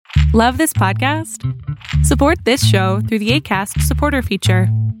Love this podcast? Support this show through the Acast supporter feature.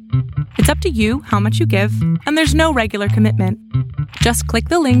 It's up to you how much you give, and there's no regular commitment. Just click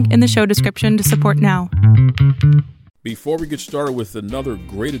the link in the show description to support now. Before we get started with another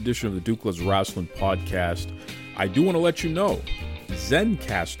great edition of the Duke Loves Wrestling podcast, I do want to let you know,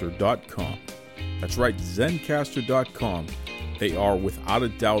 Zencastr.com. That's right, Zencastr.com. They are without a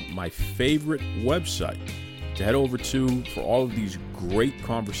doubt my favorite website to head over to for all of these great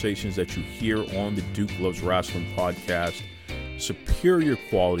conversations that you hear on the Duke Loves Wrestling podcast. Superior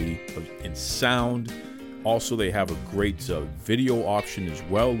quality in sound. Also, they have a great video option as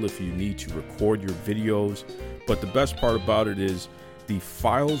well if you need to record your videos. But the best part about it is the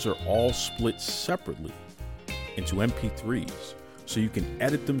files are all split separately into MP3s. So you can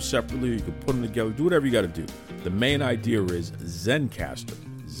edit them separately, you can put them together, do whatever you got to do. The main idea is Zencastr.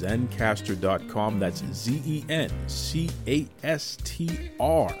 Zencastr.com. That's Zencastr.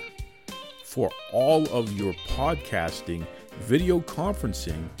 For all of your podcasting, video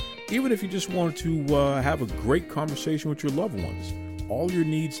conferencing, even if you just want to have a great conversation with your loved ones. All your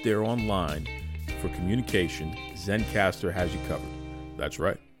needs there online for communication, Zencastr has you covered. That's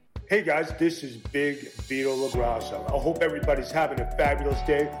right. Hey guys, this is Big Vito LaGrasso. I hope everybody's having a fabulous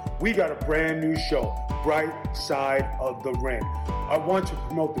day. We got a brand new show, Bright Side of the Ring. I want to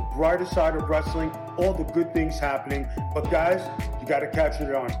promote the brighter side of wrestling, all the good things happening. But guys, you got to catch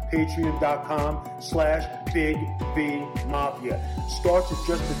it on patreon.com/BigVMafia. Starts at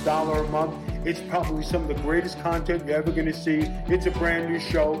just $1 a month. It's probably some of the greatest content you're ever going to see. It's a brand new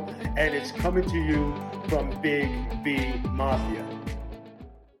show, and it's coming to you from Big V Mafia.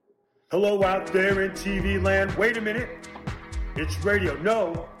 Hello out there in TV land. Wait a minute. It's radio.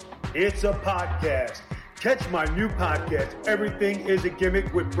 No, it's a podcast. Catch my new podcast, Everything is a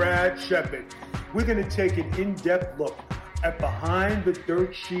Gimmick with Brad Shepard. We're going to take an in-depth look at behind the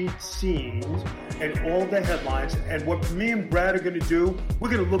dirt sheet scenes and all the headlines. And what me and Brad are going to do,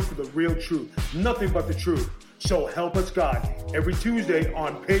 we're going to look for the real truth. Nothing but the truth. So help us God. Every Tuesday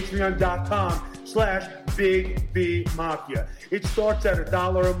on patreon.com/BigVMafia. It starts at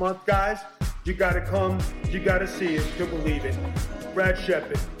 $1 a month, guys. You got to come. You got to see it to believe it. Brad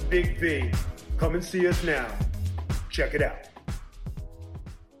Shepard, Big V. Come and see us now. Check it out.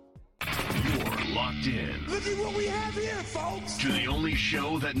 You're locked in. Look at what we have here, folks. To the only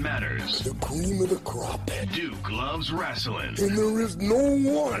show that matters. The cream of the crop. Duke Loves Wrestling. And there is no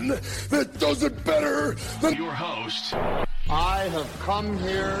one that does it better than your host. I have come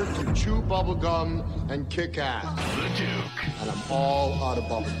here to chew bubblegum and kick ass. The Duke. And I'm all out of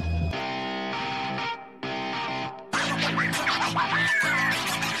bubblegum.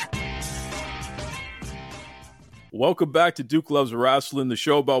 Welcome back to Duke Loves Wrestling, the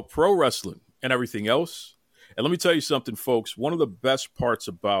show about pro wrestling and everything else. And let me tell you something, folks. One of the best parts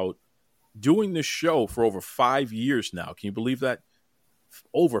about doing this show for over 5 years now, can you believe that?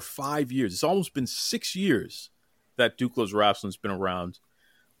 Over 5 years. It's almost been 6 years that Duke Loves Wrestling's been around.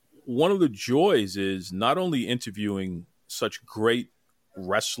 One of the joys is not only interviewing such great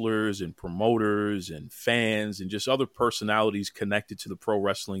wrestlers and promoters and fans and just other personalities connected to the pro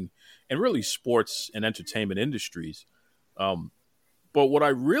wrestling and really sports and entertainment industries. But what I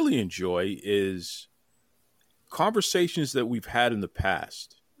really enjoy is conversations that we've had in the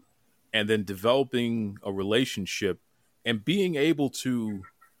past and then developing a relationship and being able to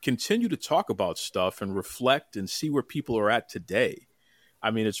continue to talk about stuff and reflect and see where people are at today.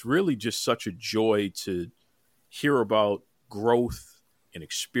 I mean, it's really just such a joy to hear about growth and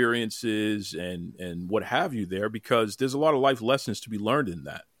experiences and what have you there, because there's a lot of life lessons to be learned in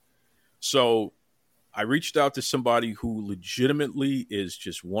that. So I reached out to somebody who legitimately is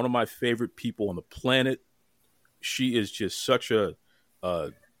just one of my favorite people on the planet. She is just such a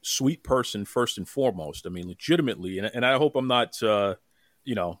sweet person, first and foremost. I mean, legitimately. And I hope I'm not,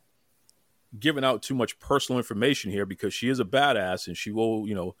 giving out too much personal information here, because she is a badass and she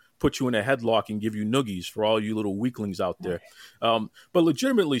will, put you in a headlock and give you noogies for all you little weaklings out there. But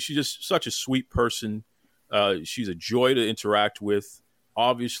legitimately, she's just such a sweet person. She's a joy to interact with.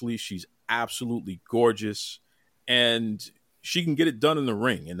 Obviously, she's absolutely gorgeous, and she can get it done in the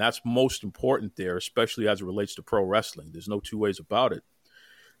ring. And that's most important there, especially as it relates to pro wrestling. There's no two ways about it.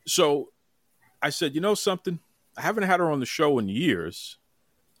 So I said, you know something? I haven't had her on the show in years.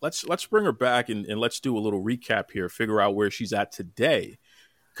 Let's bring her back and let's do a little recap here, figure out where she's at today.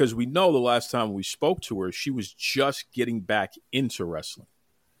 Because we know the last time we spoke to her, she was just getting back into wrestling.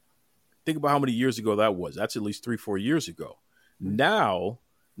 Think about how many years ago that was. That's at least 3-4 years ago. Now,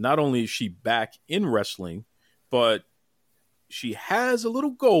 not only is she back in wrestling, but she has a little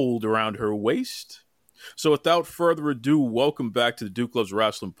gold around her waist. So without further ado, welcome back to the Duke Loves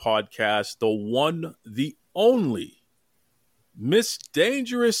Wrestling podcast. The one, the only, Miss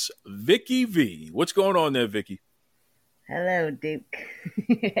Dangerous Vicky V. What's going on there, Vicky? Hello, Duke.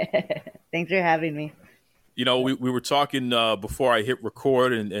 Thanks for having me. You know, we were talking before I hit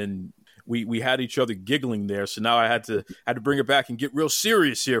record, and we had each other giggling there. So now I had to bring it back and get real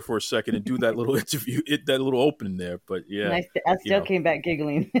serious here for a second and do that little interview, that little opening there. But yeah, I still came back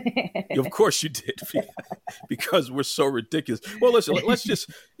giggling. Of course you did, because we're so ridiculous. Well, listen, let's just,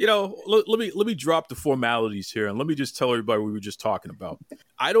 let me drop the formalities here, and let me just tell everybody what we were just talking about.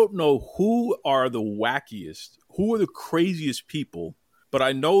 I don't know who are the wackiest, who are the craziest people, but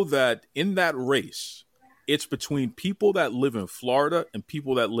I know that in that race, it's between people that live in Florida and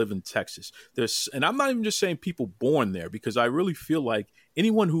people that live in Texas. And I'm not even just saying people born there, because I really feel like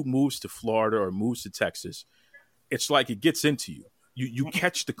anyone who moves to Florida or moves to Texas, it's like it gets into you. You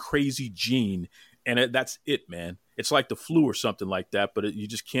catch the crazy gene, and that's it, man. It's like the flu or something like that, but you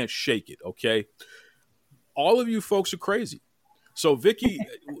just can't shake it, okay? All of you folks are crazy. So, Vicky,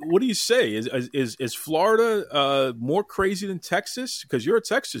 what do you say? Is Florida more crazy than Texas? Because you're a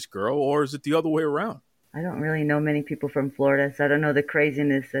Texas girl, or is it the other way around? I don't really know many people from Florida, so I don't know the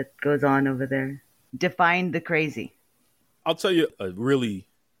craziness that goes on over there. Define the crazy. I'll tell you a really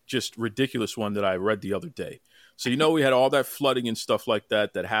just ridiculous one that I read the other day. So, we had all that flooding and stuff like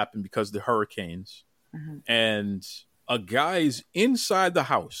that happened because of the hurricanes. Mm-hmm. And a guy's inside the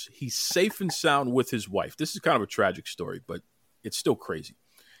house. He's safe and sound with his wife. This is kind of a tragic story, but it's still crazy.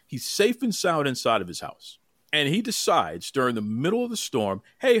 He's safe and sound inside of his house. And he decides during the middle of the storm,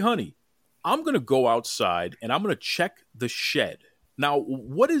 hey, honey, I'm going to go outside and I'm going to check the shed. Now,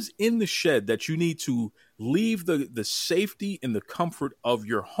 what is in the shed that you need to leave the safety and the comfort of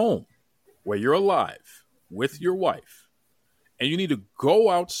your home where you're alive with your wife? And you need to go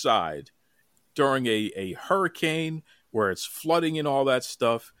outside during a hurricane where it's flooding and all that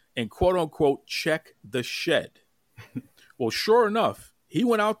stuff and quote unquote, check the shed. Well, sure enough, he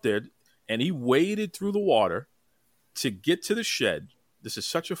went out there and he waded through the water to get to the shed. This is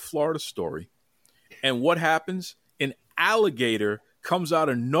such a Florida story. And what happens? An alligator comes out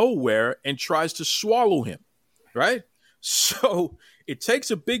of nowhere and tries to swallow him, right? So it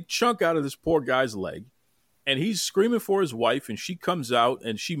takes a big chunk out of this poor guy's leg, and he's screaming for his wife, and she comes out,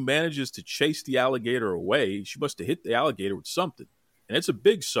 and she manages to chase the alligator away. She must have hit the alligator with something, and it's a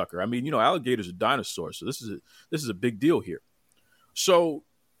big sucker. I mean, alligators are dinosaurs, so this is a big deal here. So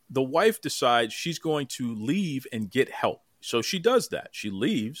the wife decides she's going to leave and get help. So she does that. She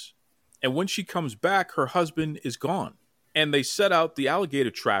leaves, and when she comes back, her husband is gone. And they set out the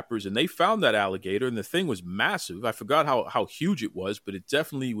alligator trappers, and they found that alligator, and the thing was massive. I forgot how huge it was, but it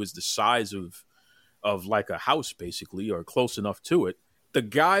definitely was the size of like a house, basically, or close enough to it. The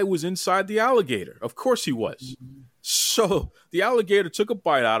guy was inside the alligator. Of course he was. So the alligator took a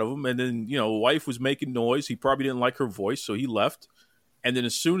bite out of him, and then, the wife was making noise. He probably didn't like her voice, so he left. And then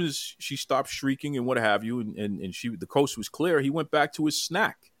as soon as she stopped shrieking and what have you, and the coast was clear, he went back to his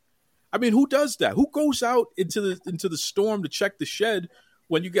snack. I mean, who does that? Who goes out into the storm to check the shed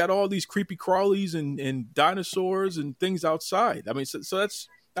when you got all these creepy crawlies and dinosaurs and things outside? I mean, so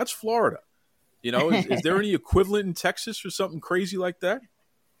that's Florida. Is there any equivalent in Texas or something crazy like that?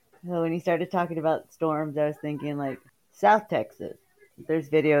 Well, when you started talking about storms, I was thinking like South Texas. There's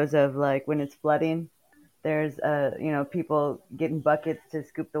videos of like when it's flooding. There's, people getting buckets to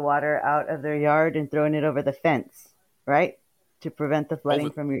scoop the water out of their yard and throwing it over the fence, right? To prevent the flooding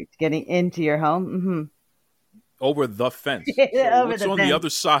from getting into your home. Mm-hmm. Over the fence. Over what's the on fence. The other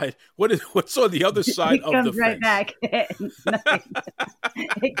side? What's on the other side of the right fence? Back.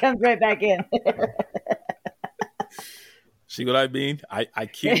 It comes right back in. See what I mean? I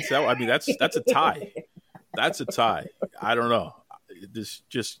can't tell. I mean, that's a tie. That's a tie. I don't know. This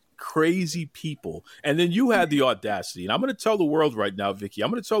just crazy people. And then you had the audacity. And I'm going to tell the world right now, Vicky, I'm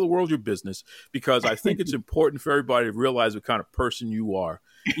going to tell the world your business, because I think it's important for everybody to realize what kind of person you are.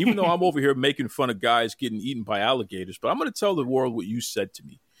 Even though I'm over here making fun of guys getting eaten by alligators, but I'm going to tell the world what you said to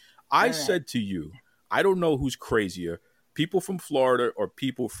me. I said to you, I don't know who's crazier, people from Florida or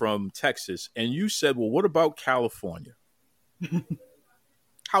people from Texas. And you said, well, what about California?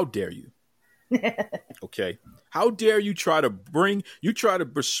 How dare you? Okay. How dare you try to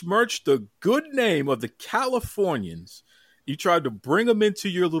besmirch the good name of the Californians. You tried to bring them into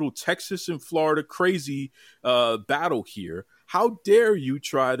your little Texas and Florida crazy battle here. How dare you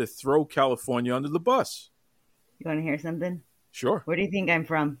try to throw California under the bus? You want to hear something? Sure. Where do you think I'm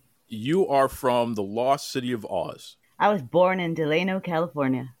from? You are from the lost city of Oz. I was born in Delano,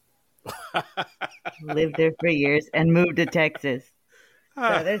 California. Lived there for years and moved to Texas.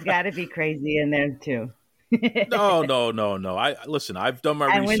 So there's got to be crazy in there too. No. Listen. I've done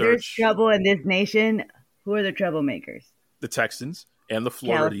my And when there's research. trouble in this nation, who are the troublemakers? The Texans and the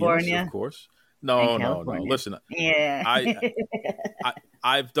Floridians, California. of course. No. California. Listen, Yeah.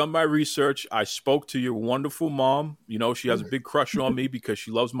 I've done my research. I spoke to your wonderful mom. You know, she has a big crush on me because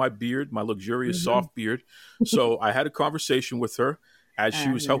she loves my beard, my luxurious soft beard. So I had a conversation with her as she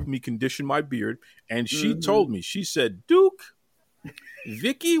was helping me condition my beard. And she told me, she said, Duke,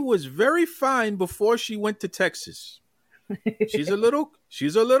 Vicky was very fine before she went to Texas. She's a little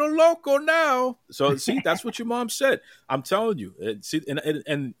loco now. So see, that's what your mom said. I'm telling you. See,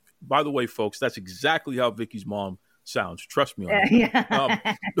 and by the way, folks, that's exactly how Vicky's mom sounds. Trust me on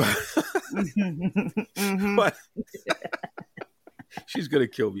that. But she's gonna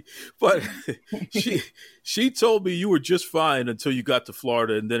kill me. But she told me you were just fine until you got to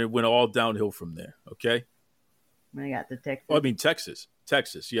Florida, and then it went all downhill from there. Okay. When I got to Texas. Well, I mean Texas.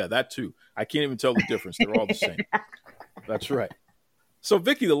 Yeah, that too. I can't even tell the difference. They're all the same. That's right. So,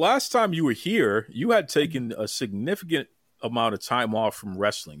 Vicky, the last time you were here, you had taken a significant amount of time off from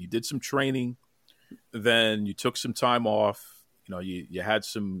wrestling. You did some training, then you took some time off. You know, you had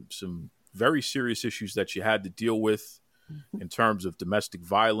some very serious issues that you had to deal with in terms of domestic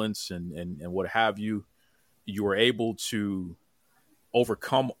violence and what have you. You were able to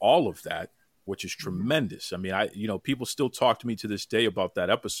overcome all of that, which is tremendous. I mean, people still talk to me to this day about that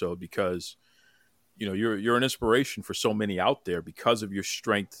episode because you know, you're an inspiration for so many out there because of your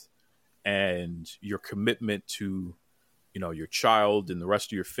strength and your commitment to, you know, your child and the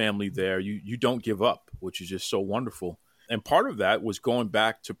rest of your family there. You don't give up, which is just so wonderful. And part of that was going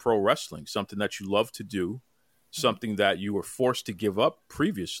back to pro wrestling, something that you love to do, something that you were forced to give up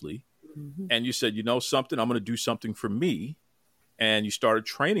previously. Mm-hmm. And you said, you know something, I'm going to do something for me. And you started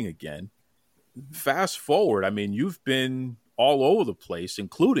training again. Mm-hmm. Fast forward, I mean, you've been all over the place,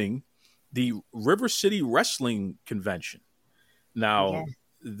 including the River City Wrestling Convention. Now,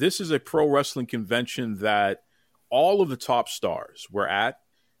 This is a pro wrestling convention that all of the top stars were at.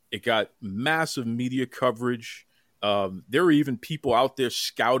 It got massive media coverage. There were even people out there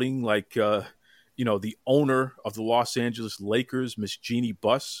scouting, like, the owner of the Los Angeles Lakers, Miss Jeannie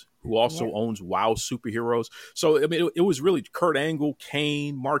Buss, who also owns WoW Superheroes. So, I mean, it was really Kurt Angle,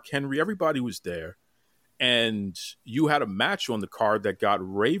 Kane, Mark Henry, everybody was there. And you had a match on the card that got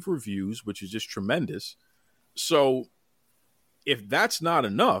rave reviews, which is just tremendous. So if that's not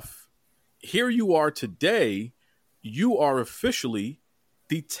enough, here you are today. You are officially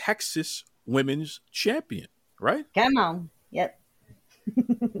the Texas Women's Champion, right? Come on. Yep.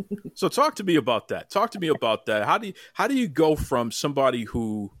 So talk to me about that. How do you go from somebody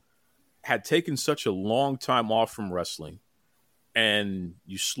who had taken such a long time off from wrestling and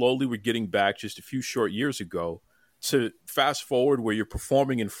you slowly were getting back just a few short years ago to fast forward where you're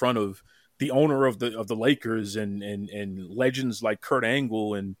performing in front of the owner of the Lakers and legends like Kurt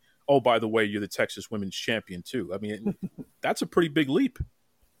Angle, and oh, by the way, you're the Texas Women's Champion too. I mean, that's a pretty big leap.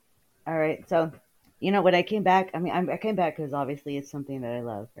 All right. So, you know, when I came back, I mean, I came back because obviously it's something that I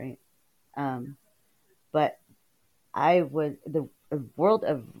love, right? But the world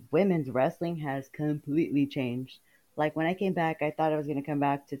of women's wrestling has completely changed. Like when I came back, I thought I was going to come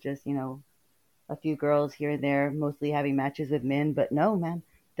back to just, you know, a few girls here and there, mostly having matches with men. But no, man,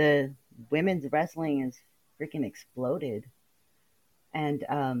 the women's wrestling has freaking exploded. And,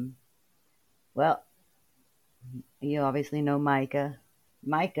 well, you obviously know Micah.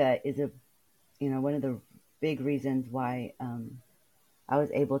 Micah is one of the big reasons why I was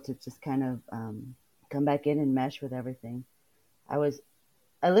able to just kind of come back in and mesh with everything. I was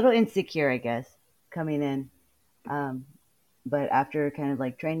a little insecure, I guess, coming in. But after kind of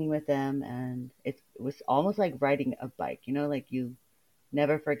like training with them, and it was almost like riding a bike, you know, like you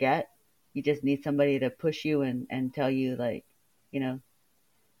never forget. You just need somebody to push you and tell you, like, you know,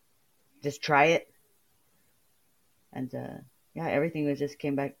 just try it. And everything was just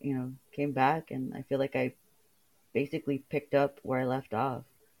came back, and I feel like I basically picked up where I left off.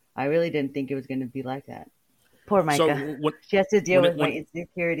 I really didn't think it was going to be like that. Poor Micah. So she has to deal with my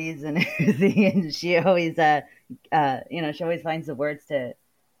insecurities and everything, and she always, she always finds the words to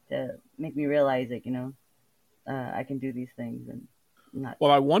make me realize that, you know, I can do these things and not.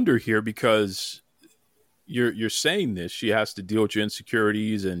 Well, I wonder here, because you're saying this, she has to deal with your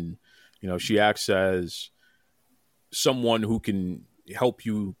insecurities, and you know, she acts as someone who can help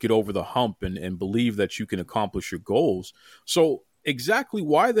you get over the hump and believe that you can accomplish your goals. So exactly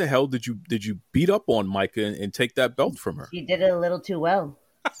why the hell did you beat up on Micah and take that belt from her? She did it a little too well.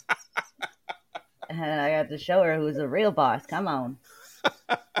 And I had to show her who's a real boss. Come on.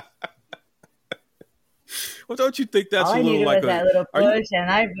 Well, don't you think that's all a little like like that little push, and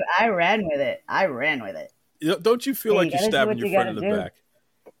I ran with it. Don't you feel like you're stabbing your friend in the back?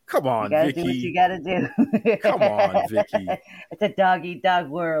 Come on, Vicky. Do what you gotta do. Come on, Vicky. It's a dog-eat-dog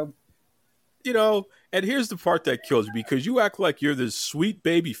world. You know, and here's the part that kills me, because you act like you're this sweet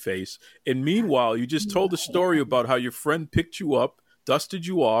baby face, and meanwhile, you just told a story about how your friend picked you up, dusted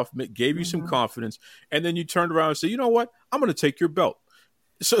you off, gave you some confidence, and then you turned around and said, you know what? I'm going to take your belt.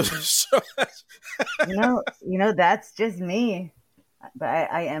 So you know, that's just me.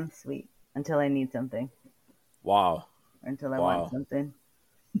 But I am sweet until I need something. Wow. Or until I want something.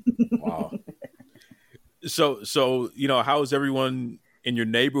 Wow. So, you know, how is everyone in your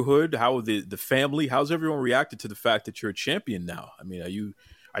neighborhood? How are the family? How's everyone reacted to the fact that you're a champion now? I mean, are you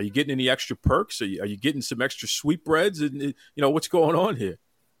getting any extra perks? Are you getting some extra sweetbreads? And you know, what's going on here?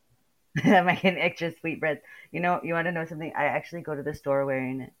 Am I getting extra sweetbreads? You know, you want to know something? I actually go to the store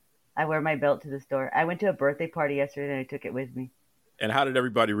wearing it. I wear my belt to the store. I went to a birthday party yesterday and I took it with me. And how did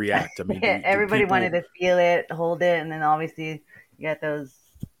everybody react? I mean, everybody wanted to feel it, hold it, and then obviously you got those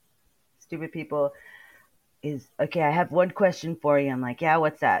stupid people. Okay, I have one question for you. I'm like, yeah,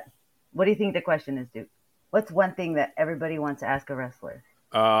 what's that? What do you think the question is, Duke? What's one thing that everybody wants to ask a wrestler?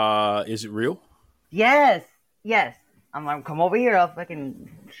 Is it real? Yes. I'm like, come over here. I'll fucking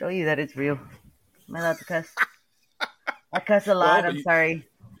show you that it's real. Am I allowed to cuss? I cuss a lot. I'm sorry.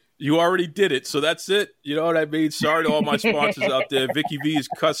 You already did it, so that's it. You know what I mean? Sorry to all my sponsors out there. Vicky V is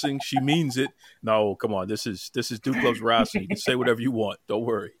cussing. She means it. No, come on. This is Duke Loves Wrestling. You can say whatever you want. Don't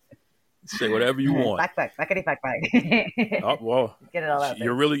worry. Say whatever you want. Back. Oh, well, get it all out there.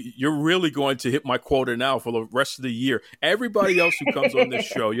 You're really going to hit my quota now for the rest of the year. Everybody else who comes on this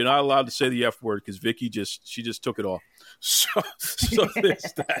show, you're not allowed to say the F word because Vicky just took it off. So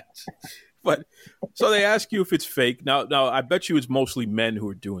there's that. But so they ask you if it's fake. Now I bet you it's mostly men who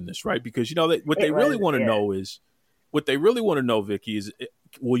are doing this, right? Because you know what they really want to know, Vicky, is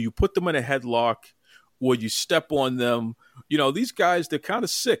will you put them in a headlock? Will you step on them? You know, these guys, they're kind of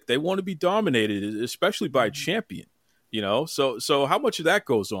sick. They want to be dominated, especially by a champion. You know, so how much of that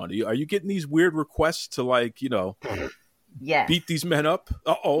goes on? Are you getting these weird requests to, like, you know, beat these men up?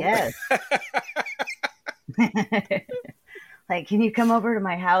 Uh-oh. Yes. Like, can you come over to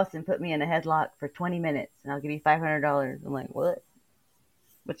my house and put me in a headlock for 20 minutes and I'll give you $500? I'm like, what?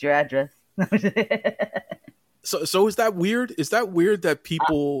 What's your address? So is that weird? Is that weird that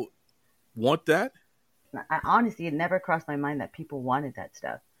people want that? Honestly, it never crossed my mind that people wanted that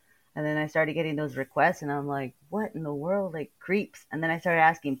stuff. And then I started getting those requests and I'm like, what in the world? Like, creeps. And then I started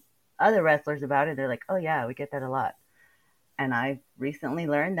asking other wrestlers about it. They're like, oh yeah, we get that a lot. And I recently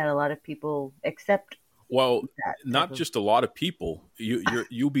learned that a lot of people accept. Well, not just a lot of people.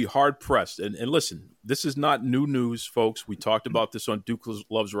 You'll be hard pressed. And listen, this is not new news, folks. We talked about this on Duke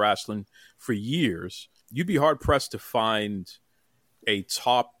Loves Wrestling for years. You'd be hard pressed to find a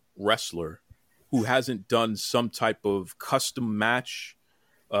top wrestler who hasn't done some type of custom match,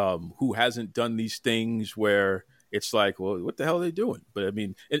 who hasn't done these things where it's like, well, what the hell are they doing? But I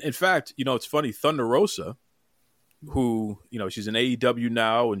mean, in fact, you know, it's funny. Thunder Rosa, who, you know, she's in AEW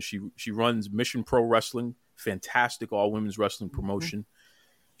now and she runs Mission Pro Wrestling, fantastic all women's wrestling promotion.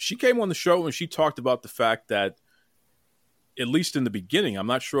 Mm-hmm. She came on the show and she talked about the fact that, at least in the beginning, I'm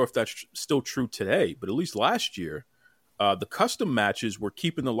not sure if that's still true today, but at least last year, the custom matches were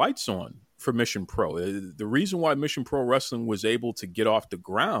keeping the lights on for Mission Pro. The reason why Mission Pro Wrestling was able to get off the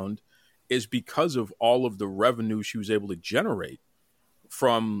ground is because of all of the revenue she was able to generate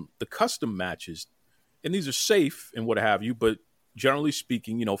from the custom matches. And these are safe and what have you, but generally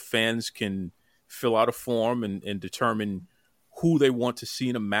speaking, you know, fans can fill out a form and determine who they want to see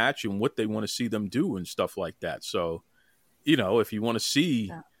in a match and what they want to see them do and stuff like that. So, you know, if you want to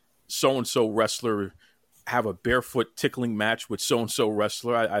see so-and-so wrestler have a barefoot tickling match with so-and-so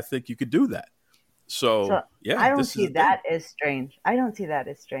wrestler, I think you could do that. So yeah. I don't see that as strange. I don't see that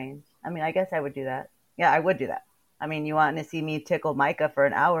as strange. I mean, I guess I would do that. Yeah, I would do that. I mean, you want to see me tickle Micah for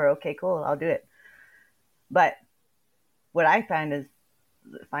an hour? Okay, cool. I'll do it. But what I find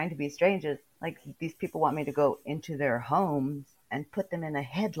to be strange is, like, these people want me to go into their homes and put them in a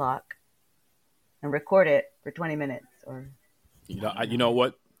headlock and record it for 20 minutes. Or you know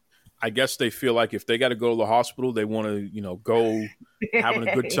what? I guess they feel like if they got to go to the hospital, they want to, you know, go having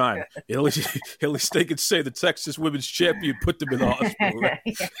a good time. At least they could say the Texas Women's Champion put them in the hospital. Right?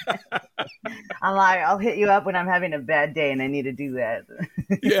 I'm like, I'll hit you up when I'm having a bad day and I need to do that.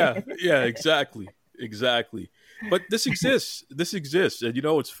 Yeah, exactly. But this exists. And, you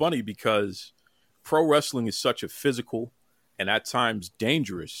know, it's funny because pro wrestling is such a physical and at times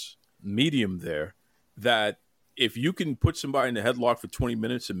dangerous medium there that if you can put somebody in the headlock for 20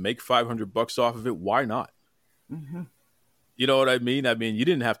 minutes and make $500 off of it, why not? Mm-hmm. You know what I mean? I mean, you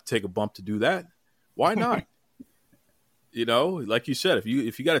didn't have to take a bump to do that. Why not? You know, like you said,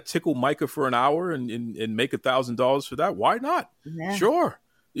 if you got to tickle Micah for an hour and make $1,000 for that, why not? Yeah. Sure.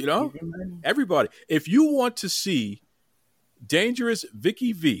 You know, everybody. If you want to see Dangerous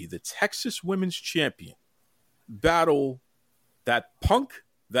Vicky V, the Texas Women's Champion, battle that punk,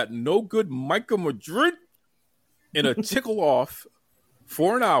 that no good Micah Madrid in a tickle off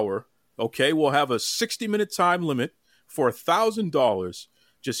for an hour, okay, we'll have a 60-minute time limit for $1,000.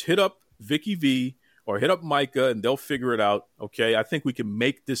 Just hit up Vicky V or hit up Micah and they'll figure it out. Okay. I think we can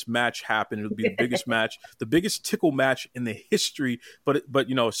make this match happen. It'll be the biggest match, the biggest tickle match in the history. But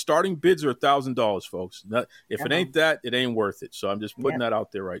you know, starting bids are $1,000, folks. If it ain't that, it ain't worth it. So I'm just putting that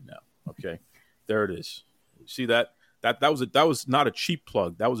out there right now. Okay. There it is. See that? That was not a cheap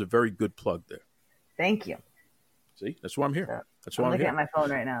plug. That was a very good plug there. Thank you. See, that's why I'm here. So, that's why I'm looking here. at my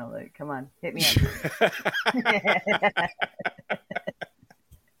phone right now. Like, come on, hit me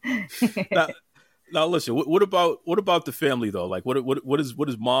up. Now listen. What about the family though? Like, what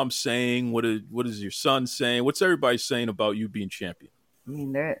is mom saying? What is your son saying? What's everybody saying about you being champion? I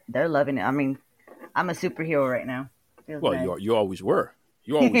mean, they're loving it. I mean, I'm a superhero right now. Feels well, nice. you always were.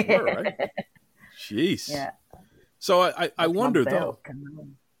 You always were, right? Jeez. Yeah. So I wonder though,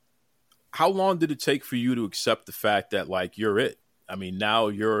 how long did it take for you to accept the fact that like you're it? I mean, now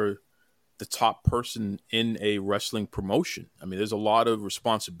you're the top person in a wrestling promotion. I mean, there's a lot of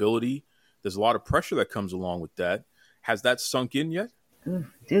responsibility. There's a lot of pressure that comes along with that. Has that sunk in yet? Ooh,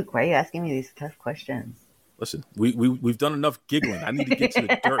 Duke, why are you asking me these tough questions? Listen, we've done enough giggling. I need to get to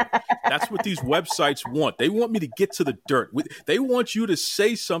the dirt. That's what these websites want. They want me to get to the dirt. They want you to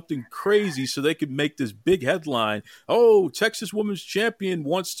say something crazy so they can make this big headline. Oh, Texas Women's Champion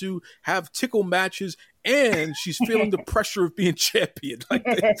wants to have tickle matches and she's feeling the pressure of being champion. Like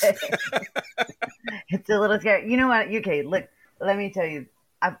this. It's a little scary. You know what? Okay, look, let me tell you.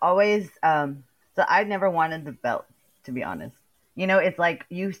 I've always, so I never wanted the belt, to be honest. You know, it's like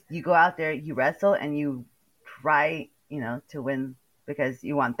you go out there, you wrestle, and you try, you know, to win because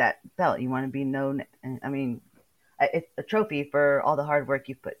you want that belt. You want to be known. And, I mean, it's a trophy for all the hard work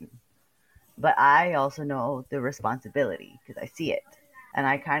you've put in. But I also know the responsibility because I see it. And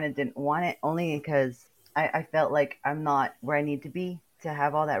I kind of didn't want it only because I felt like I'm not where I need to be to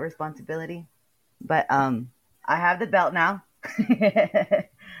have all that responsibility. But I have the belt now.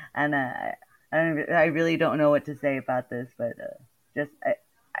 And I really don't know what to say about this, but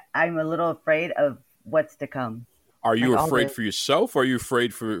I'm a little afraid of what's to come. Are you afraid for yourself, or are you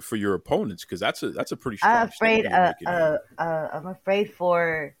afraid for your opponents? Because that's a pretty strong statement. I'm afraid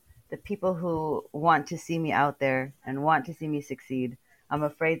for the people who want to see me out there and want to see me succeed. I'm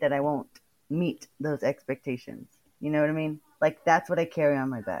afraid that I won't meet those expectations. You know what I mean? Like, that's what I carry on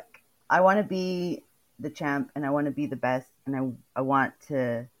my back. I want to be the champ, and I want to be the best, and I want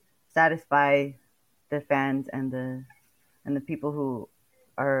to satisfy the fans and the people who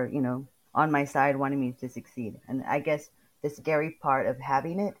are, you know, on my side wanting me to succeed. And I guess the scary part of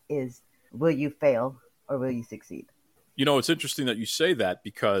having it is, will you fail or will you succeed? You know, it's interesting that you say that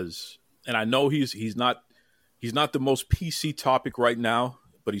because, and I know he's not the most PC topic right now,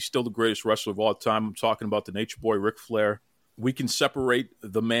 but he's still the greatest wrestler of all time. I'm talking about the Nature Boy, Ric Flair. We can separate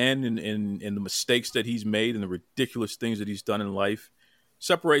the man in the mistakes that he's made and the ridiculous things that he's done in life.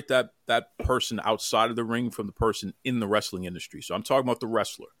 Separate that person outside of the ring from the person in the wrestling industry. So I'm talking about the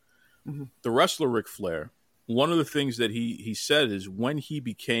wrestler. Mm-hmm. The wrestler, Ric Flair, one of the things that he said is when he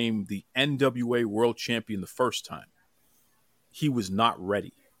became the NWA World Champion the first time, he was not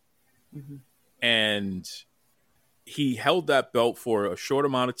ready. Mm-hmm. And he held that belt for a short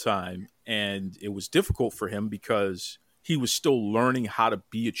amount of time, and it was difficult for him because he was still learning how to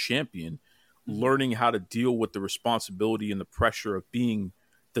be a champion, learning how to deal with the responsibility and the pressure of being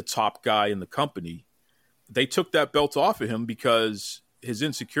the top guy in the company. They took that belt off of him because his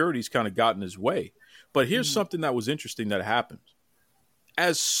insecurities kind of got in his way. But here's something that was interesting that happened.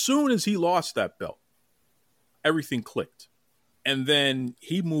 As soon as he lost that belt, everything clicked. And then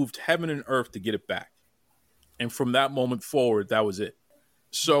he moved heaven and earth to get it back. And from that moment forward, that was it.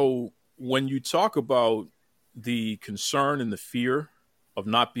 So when you talk about the concern and the fear of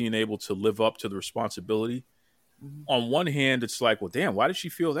not being able to live up to the responsibility, on one hand, it's like, well, damn, why does she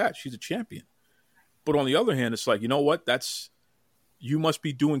feel that? She's a champion. But on the other hand, it's like, you know what? You must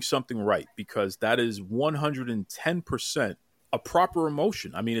be doing something right because that is 110% a proper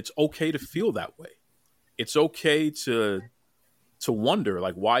emotion. I mean, it's okay to feel that way. It's okay to wonder,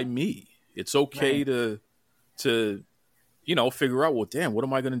 like, why me? It's okay to you know, figure out, well, damn, what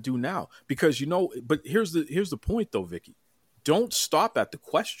am I going to do now? Because, you know, but here's the point though, Vicky. Don't stop at the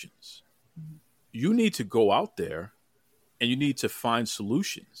questions. You need to go out there and you need to find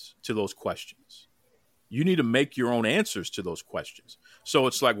solutions to those questions. You need to make your own answers to those questions. So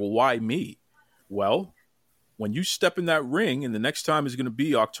it's like, well, why me? Well, when you step in that ring and the next time is going to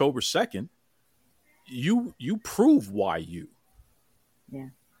be October 2nd, you prove why you. Yeah.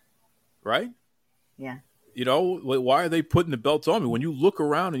 Right? Yeah. You know, why are they putting the belt on me? When you look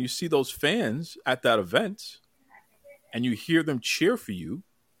around and you see those fans at that event and you hear them cheer for you,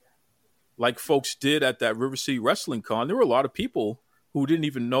 like folks did at that River City Wrestling Con, there were a lot of people who didn't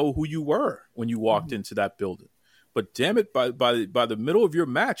even know who you were when you walked into that building. But damn it, by the middle of your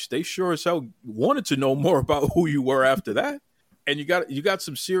match, they sure as hell wanted to know more about who you were after that. And you got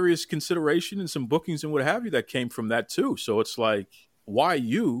some serious consideration and some bookings and what have you that came from that too. So it's like, why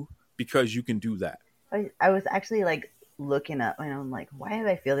you? Because you can do that. I was actually like looking up and I'm like, why do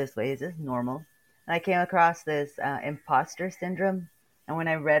I feel this way? Is this normal? And I came across this imposter syndrome. And when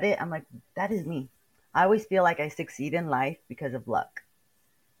I read it, I'm like, that is me. I always feel like I succeed in life because of luck,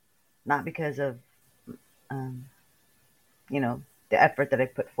 not because of, the effort that I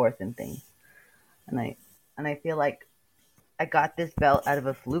put forth in things. And I feel like I got this belt out of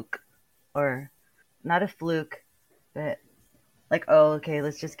a fluke, or not a fluke, but like, oh, okay,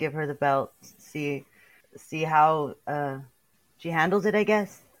 let's just give her the belt, see how she handles it, I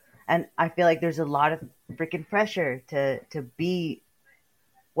guess. And I feel like there's a lot of freaking pressure to be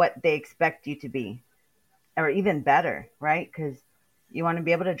what they expect you to be, or even better, right? Because you want to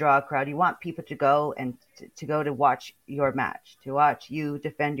be able to draw a crowd. You want people to go and to go to watch your match, to watch you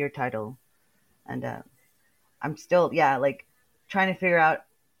defend your title. And I'm still, like trying to figure out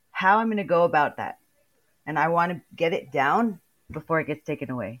how I'm going to go about that. And I want to get it down before it gets taken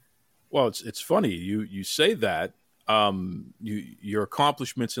away. Well, it's funny. You say that. Your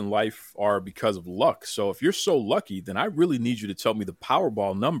accomplishments in life are because of luck. So if you're so lucky, then I really need you to tell me the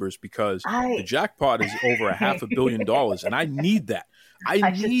Powerball numbers, because the jackpot is over $500 million, and I need that.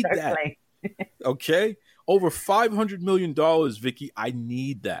 I need that. Okay, over $500 million, Vicky. I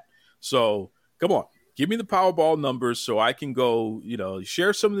need that. So come on, give me the Powerball numbers so I can go.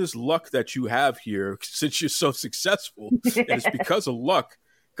 Share some of this luck that you have here, since you're so successful, and it's because of luck.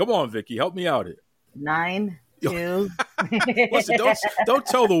 Come on, Vicky, help me out here. 9, 2. Listen, don't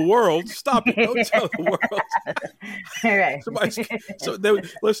tell the world. Stop it. Don't tell the world. All right.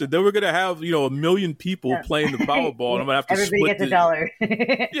 Then we're going to have, 1 million people playing the Powerball, and I'm going to have to everybody split gets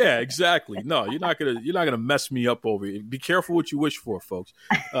 $1. Yeah, exactly. No, you're not going to mess me up over it. Be careful what you wish for, folks.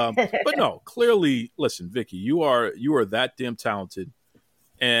 But no, clearly, listen, Vicky, you are that damn talented,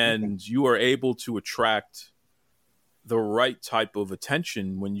 and you are able to attract the right type of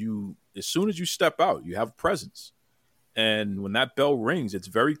attention as soon as you step out. You have a presence. And when that bell rings, it's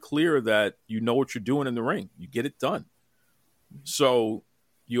very clear that you know what you're doing in the ring. You get it done. So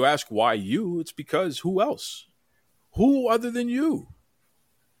you ask why you? It's because who else? Who other than you?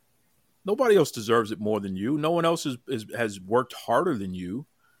 Nobody else deserves it more than you. No one else has worked harder than you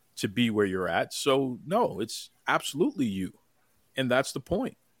to be where you're at. So no, it's absolutely you. And that's the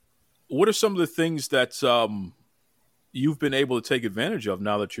point. What are some of the things that you've been able to take advantage of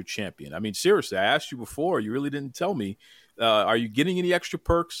now that you're champion? I mean, seriously, I asked you before. You really didn't tell me. Are you getting any extra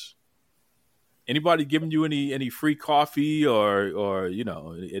perks? Anybody giving you any free coffee or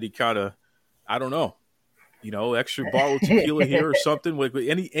any kind of, I don't know, extra bottle of tequila here or something? With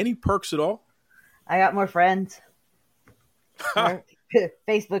any perks at all? I got more friends. More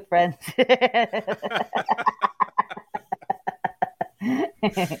Facebook friends.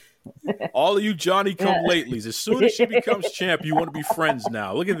 All of you Johnny-come-latelys, as soon as she becomes champ, you want to be friends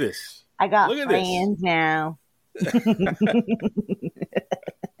now. Look at this. I got friends now.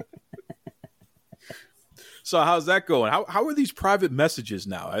 So how's that going? How are these private messages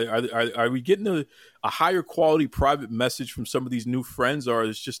now? Are we getting a higher quality private message from some of these new friends, or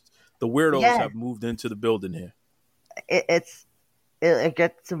is just the weirdos have moved into the building here? It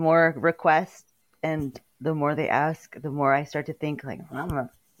gets some more requests, and the more they ask, the more I start to think like,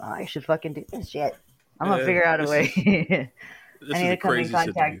 I should fucking do this shit. I'm gonna figure out a way. I need to come in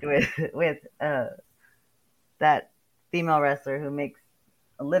contact with that female wrestler who makes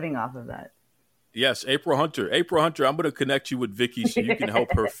a living off of that. Yes, April Hunter. April Hunter, I'm going to connect you with Vicky so you can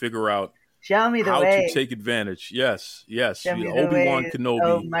help her figure out Show me the how way. to take advantage. Yes. Show me the Obi-Wan way, Kenobi.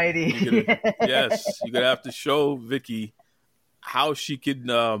 Almighty. You're going to have to show Vicky how she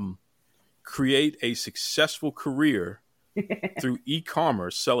can create a successful career through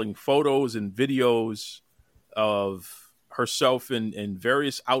e-commerce, selling photos and videos of herself in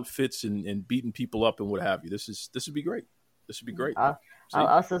various outfits and beating people up and what have you. This would be great. This would be great. I'll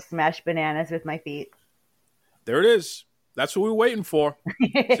also smash bananas with my feet. There it is. That's what we're waiting for.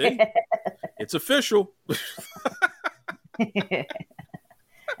 See? It's official.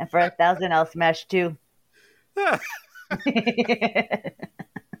 And for 1,000, I'll smash 2.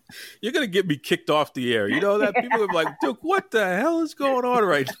 You're going to get me kicked off the air. You know that? People are like, Duke, what the hell is going on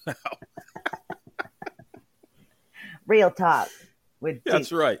right now? Real talk. With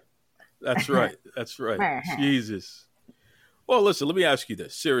That's right. That's right. Jesus. Well, listen, let me ask you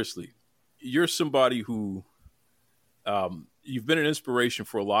this. Seriously, you're somebody who you've been an inspiration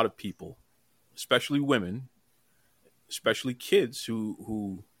for a lot of people, especially women, especially kids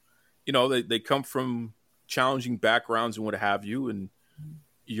who you know, they come from challenging backgrounds and what have you, and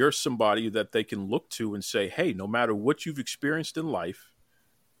you're somebody that they can look to and say, hey, no matter what you've experienced in life,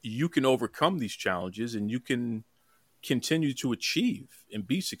 you can overcome these challenges and you can continue to achieve and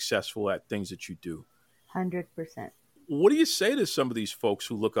be successful at things that you do. 100%. What do you say to some of these folks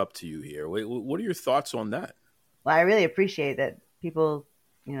who look up to you here? What are your thoughts on that? Well, I really appreciate that people,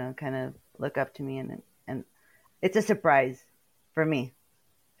 you know, kind of look up to me, and it's a surprise for me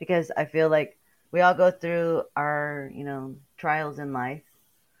because I feel like we all go through our, you know, trials in life,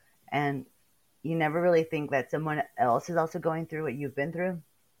 and you never really think that someone else is also going through what you've been through.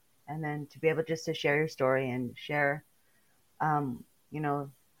 And then to be able just to share your story and share, you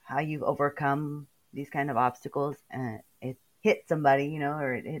know, how you've overcome these kind of obstacles, and it hit somebody, you know,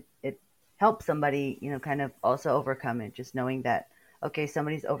 or it helps somebody, you know, kind of also overcome it. Just knowing that, okay,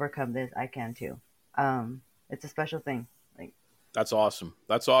 somebody's overcome this, I can too. It's a special thing. Like, that's awesome.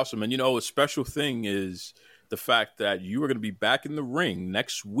 That's awesome. And, you know, a special thing is the fact that you are going to be back in the ring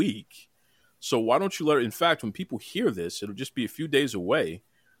next week. So why don't you in fact, when people hear this, it'll just be a few days away.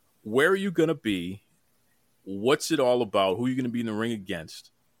 Where are you going to be? What's it all about? Who are you going to be in the ring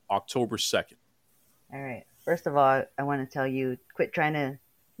against? October 2nd. All right. First of all, I want to tell you, quit trying to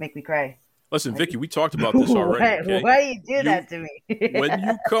make me cry. Listen, Vicky, we talked about this already. Okay? Why do you do that to me? When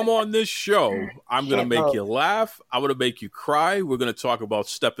you come on this show, I'm going to make you laugh. I'm going to make you cry. We're going to talk about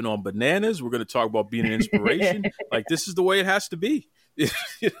stepping on bananas. We're going to talk about being an inspiration. Like, this is the way it has to be. My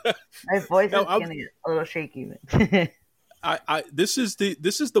voice is getting a little shaky. This is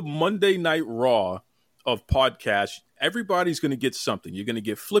the Monday Night Raw of podcasts. Everybody's going to get something. You're going to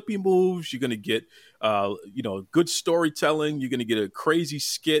get flippy moves. You're going to get, good storytelling. You're going to get a crazy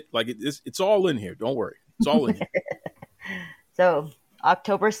skit. Like it's all in here. Don't worry. It's all in here. So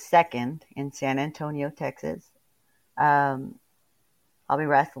October 2nd in San Antonio, Texas, I'll be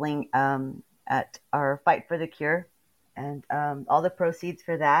wrestling at our Fight for the Cure. And all the proceeds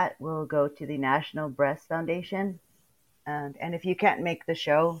for that will go to the National Breast Foundation. And if you can't make the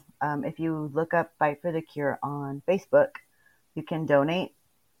show, if you look up Fight for the Cure on Facebook, you can donate.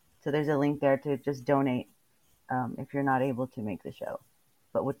 So there's a link there to just donate if you're not able to make the show,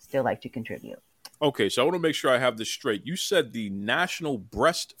 but would still like to contribute. Okay, so I want to make sure I have this straight. You said the National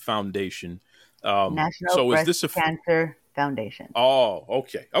Breast Foundation. National Breast Cancer Foundation. Oh,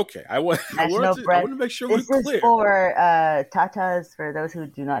 okay. I want to make sure we're clear. This is for tatas, for those who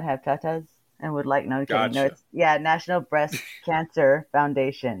do not have tatas. And would like Gotcha. National Breast Cancer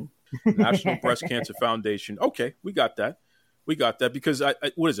Foundation. National Breast Cancer Foundation. Okay, we got that because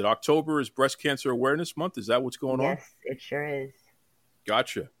what is it? October is Breast Cancer Awareness Month. Is that what's going on? Yes, it sure is.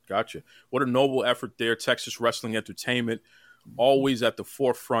 Gotcha. What a noble effort there. Texas Wrestling Entertainment, always at the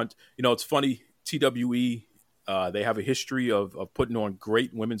forefront. You know, it's funny. TWE, they have a history of putting on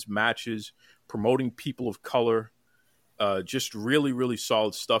great women's matches, promoting people of color. Just really, really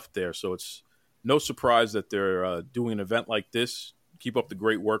solid stuff there. So it's no surprise that they're doing an event like this. Keep up the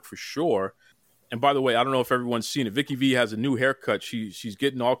great work for sure. And by the way, I don't know if everyone's seen it. Vicky V has a new haircut. She's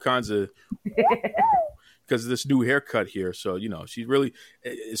getting all kinds of because of this new haircut here. So, you know, she really,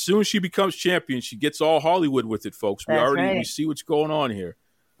 as soon as she becomes champion, she gets all Hollywood with it, folks. We see what's going on here.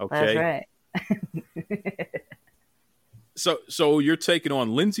 Okay. That's right. So you're taking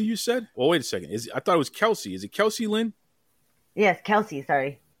on Lindsay, you said? Well, wait a second. I thought it was Kelsey. Is it Kelsey Lynn? Yes, Kelsey,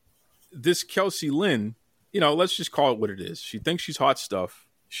 sorry. This Kelsey Lynn, you know, let's just call it what it is. She thinks she's hot stuff.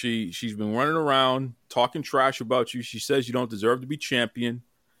 She's been running around talking trash about you. She says you don't deserve to be champion.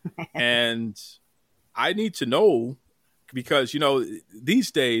 And I need to know because, you know,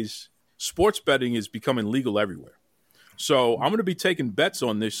 these days sports betting is becoming legal everywhere. So I'm going to be taking bets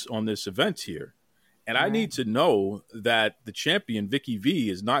on this event here. And I need to know that the champion, Vicky V,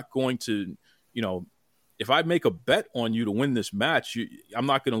 is not going to, you know, if I make a bet on you to win this match, I'm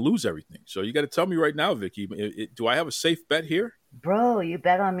not going to lose everything. So you got to tell me right now, Vicky, do I have a safe bet here? Bro, you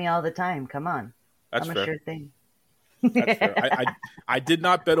bet on me all the time. Come on. That's fair. I'm a sure thing. That's fair. I did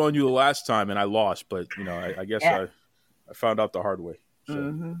not bet on you the last time and I lost, but, you know, I guess I found out the hard way.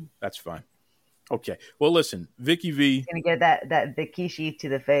 So that's fine. Okay. Well, listen, Vicky V. Going to get that Vikishi to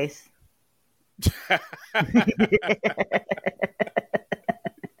the face.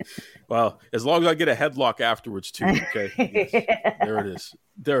 Well, as long as I get a headlock afterwards too. Okay, yes.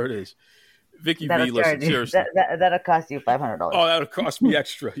 There it is. Vicky V, listen, seriously. That'll cost you $500. Oh, that'll cost me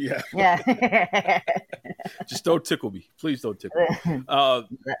extra. Yeah. Yeah. Just don't tickle me. Please don't tickle me.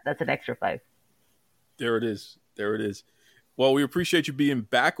 That's an extra $5. There it is. Well, we appreciate you being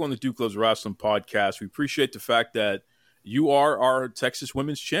back on the Duke Loves Wrestling podcast. We appreciate the fact that you are our Texas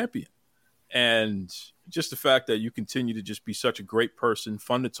Women's Champion. And just the fact that you continue to just be such a great person,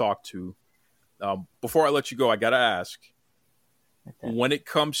 fun to talk to. Before I let you go, I got to ask, when it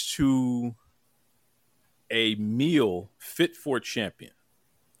comes to a meal fit for a champion,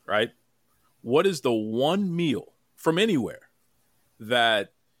 right? What is the one meal from anywhere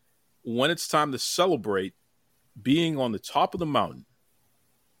that when it's time to celebrate being on the top of the mountain,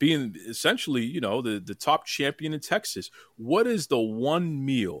 being essentially, the top champion in Texas, what is the one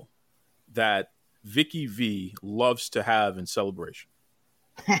meal that Vicky V loves to have in celebration?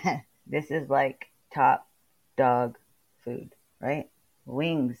 This is like top dog food, right?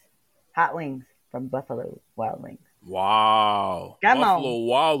 Wings, hot wings from Buffalo Wild Wings. Wow. Buffalo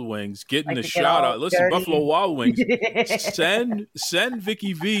Wild Wings getting a shout out. Listen, dirty. Buffalo Wild Wings, send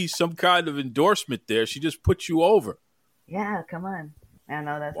Vicky V some kind of endorsement there. She just put you over. Yeah, come on. I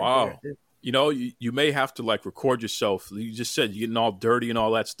know that's wow. You may have to record yourself. You just said you're getting all dirty and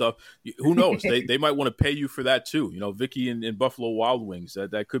all that stuff. Who knows? they might want to pay you for that too. Vicky and Buffalo Wild Wings.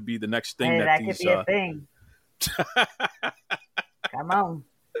 That could be the next thing. Hey, that could be a thing. Come on.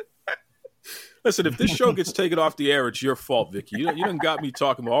 Listen, if this show gets taken off the air, it's your fault, Vicky. You done got me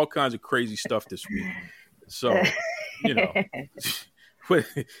talking about all kinds of crazy stuff this week. So, with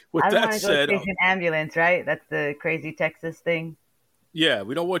that said, chase an ambulance, right? That's the crazy Texas thing. Yeah,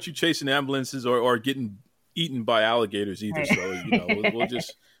 we don't want you chasing ambulances or getting eaten by alligators either. So,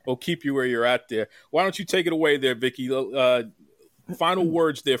 we'll keep you where you're at there. Why don't you take it away there, Vicky? Final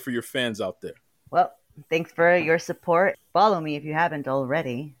words there for your fans out there. Well, thanks for your support. Follow me if you haven't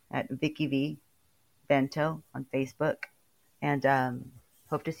already at Vicky V Bento on Facebook. And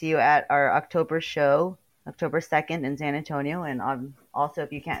hope to see you at our October show, October 2nd in San Antonio. And also,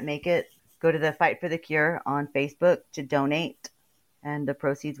 if you can't make it, go to the Fight for the Cure on Facebook to donate. And the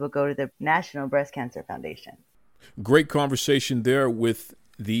proceeds will go to the National Breast Cancer Foundation. Great conversation there with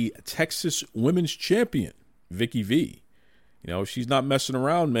the Texas Women's Champion, Vicky V. She's not messing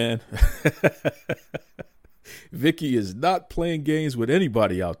around, man. Vicky is not playing games with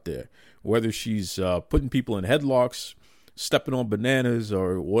anybody out there, whether she's putting people in headlocks, stepping on bananas,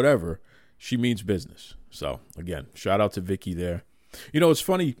 or whatever. She means business. So, again, shout out to Vicky there. It's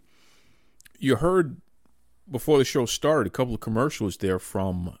funny. You heard before the show started a couple of commercials there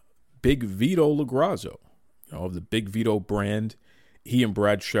from Big Vito LaGrazzo, of the Big Vito brand. He and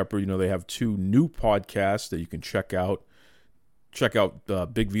Brad Shepard, they have two new podcasts that you can check out. Check out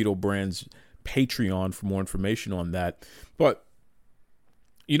Big Vito brand's Patreon for more information on that. But,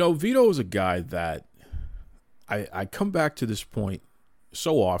 Vito is a guy that I come back to this point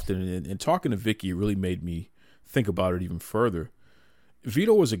so often, and talking to Vicky really made me think about it even further.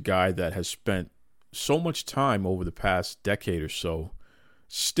 Vito is a guy that has spent so much time over the past decade or so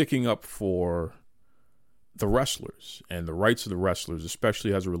sticking up for the wrestlers and the rights of the wrestlers,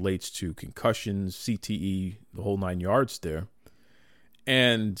 especially as it relates to concussions, CTE, the whole 9 yards there.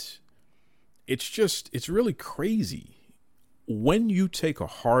 And it's really crazy when you take a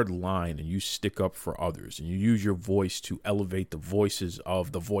hard line and you stick up for others and you use your voice to elevate the voices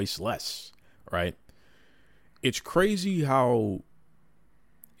of the voiceless, right? It's crazy how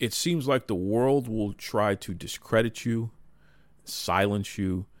it seems like the world will try to discredit you, silence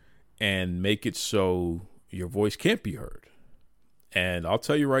you, and make it so your voice can't be heard. And I'll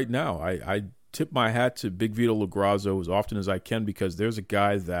tell you right now, I tip my hat to Big Vito LaGrazzo as often as I can, because there's a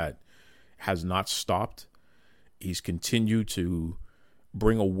guy that has not stopped. He's continued to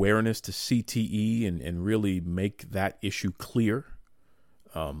bring awareness to CTE and really make that issue clear.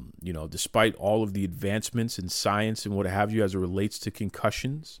 Despite all of the advancements in science and what have you as it relates to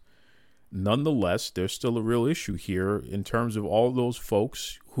concussions, nonetheless, there's still a real issue here in terms of all those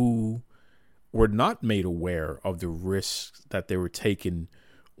folks who were not made aware of the risks that they were taking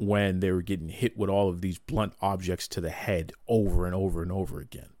when they were getting hit with all of these blunt objects to the head over and over and over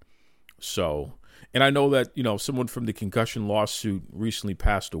again. So, and I know that, someone from the concussion lawsuit recently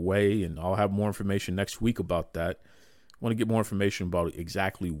passed away, and I'll have more information next week about that. I want to get more information about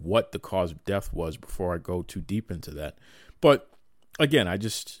exactly what the cause of death was before I go too deep into that. But again, I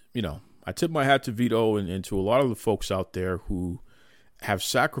just, I tip my hat to Vito and to a lot of the folks out there who have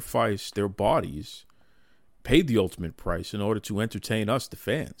sacrificed their bodies, paid the ultimate price in order to entertain us, the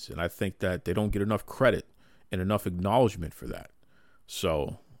fans. And I think that they don't get enough credit and enough acknowledgement for that.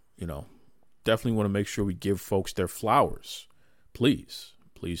 So, definitely want to make sure we give folks their flowers. Please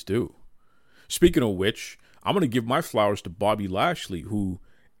do. Speaking of which, I'm going to give my flowers to Bobby Lashley, who,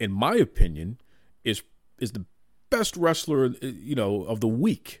 in my opinion, is the best wrestler, of the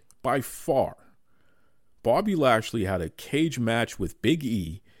week by far. Bobby Lashley had a cage match with Big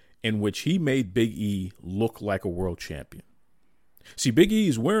E in which he made Big E look like a world champion. See, Big E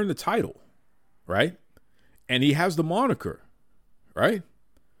is wearing the title, right? And he has the moniker, right?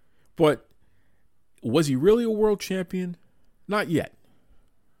 But was he really a world champion? Not yet.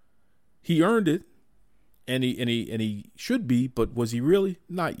 He earned it, and he should be, but was he really?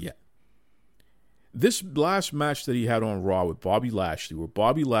 Not yet. This last match that he had on Raw with Bobby Lashley, where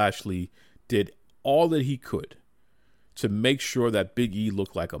Bobby Lashley did all that he could to make sure that Big E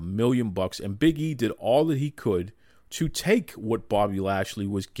looked like $1 million, and Big E did all that he could to take what Bobby Lashley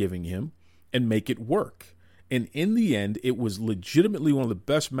was giving him and make it work. And in the end, it was legitimately one of the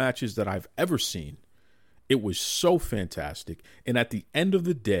best matches that I've ever seen. It was so fantastic. And at the end of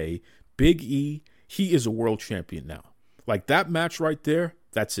the day, Big E, he is a world champion now. Like that match right there,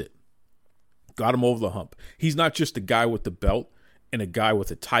 that's it. Got him over the hump. He's not just a guy with the belt and a guy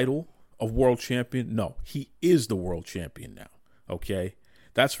with a title of world champion. No, he is the world champion now. Okay?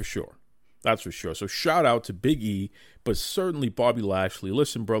 That's for sure. That's for sure. So shout out to Big E, but certainly Bobby Lashley.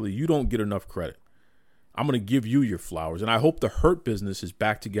 Listen, brother, you don't get enough credit. I'm going to give you your flowers. And I hope the Hurt Business is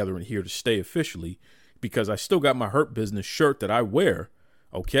back together and here to stay officially, because I still got my Hurt Business shirt that I wear.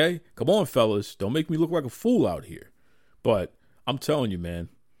 Okay? Come on, fellas. Don't make me look like a fool out here. But I'm telling you, man,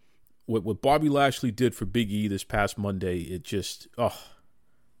 what Bobby Lashley did for Big E this past Monday, it just,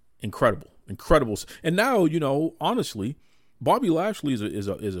 incredible. And now, honestly, Bobby Lashley is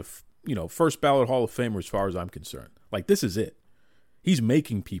a first ballot Hall of Famer as far as I'm concerned. Like, this is it. He's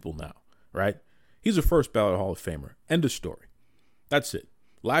making people now, right? He's a first ballot Hall of Famer. End of story. That's it.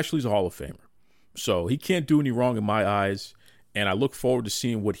 Lashley's a Hall of Famer. So he can't do any wrong in my eyes. And I look forward to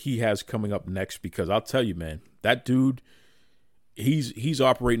seeing what he has coming up next, because I'll tell you, man, that dude, he's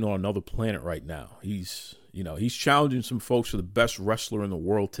operating on another planet right now. He's challenging some folks for the best wrestler in the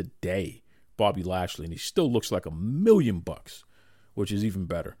world today, Bobby Lashley, and he still looks like $1 million, which is even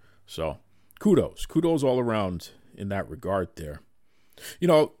better. So kudos all around in that regard there.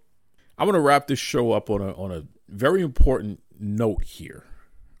 I'm going to wrap this show up on a very important note here,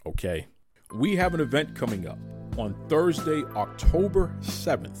 okay? We have an event coming up on Thursday, October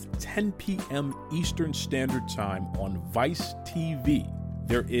 7th, 10 p.m. Eastern Standard Time on Vice TV.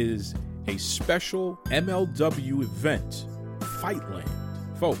 There is a special MLW event, Fightland.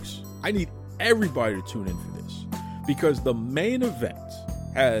 Folks, I need everybody to tune in for this, because the main event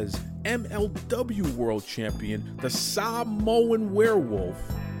has MLW World Champion, the Samoan Werewolf,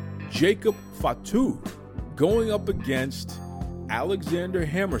 Jacob Fatu, going up against Alexander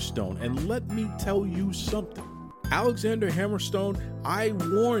Hammerstone. And let me tell you something. Alexander Hammerstone, I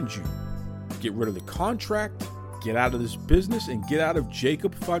warned you. Get rid of the contract, get out of this business, and get out of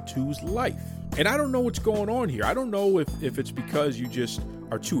Jacob Fatu's life. And I don't know what's going on here. I don't know if it's because you just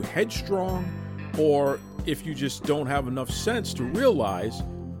are too headstrong, or if you just don't have enough sense to realize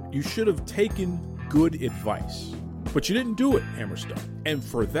you should have taken good advice. But you didn't do it, Hammerstone. And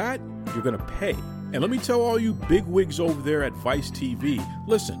for that, you're going to pay. And let me tell all you bigwigs over there at Vice TV,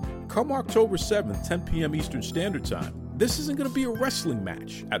 listen, come October 7th, 10 p.m. Eastern Standard Time, this isn't going to be a wrestling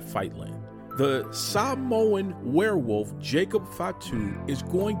match at Fightland. The Samoan Werewolf, Jacob Fatu, is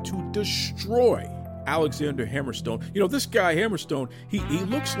going to destroy Alexander Hammerstone. This guy, Hammerstone, he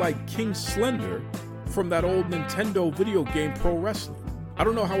looks like King Slender from that old Nintendo video game Pro Wrestling. I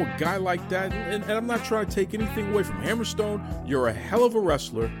don't know how a guy like that, and I'm not trying to take anything away from Hammerstone. You're a hell of a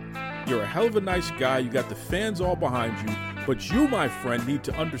wrestler. You're a hell of a nice guy. You got the fans all behind you. But you, my friend, need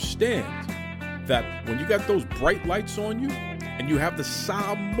to understand that when you got those bright lights on you and you have the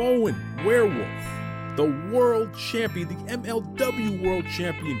Samoan Werewolf, the world champion, the MLW world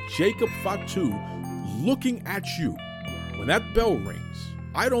champion, Jacob Fatu, looking at you, when that bell rings,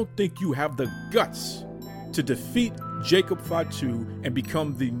 I don't think you have the guts to defeat Jacob Fatu and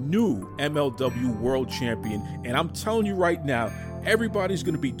become the new MLW world champion. And I'm telling you right now, everybody's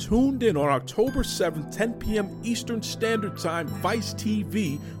going to be tuned in on October 7th, 10 p.m. Eastern Standard Time, Vice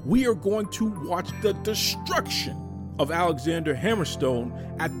TV. We are going to watch the destruction of Alexander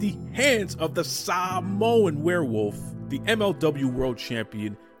Hammerstone at the hands of the Samoan Werewolf, the MLW world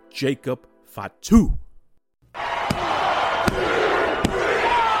champion, Jacob Fatu.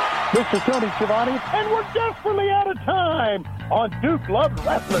 This is Tony Schiavone, and we're desperately out of time on Duke Loves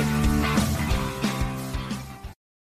Wrestling.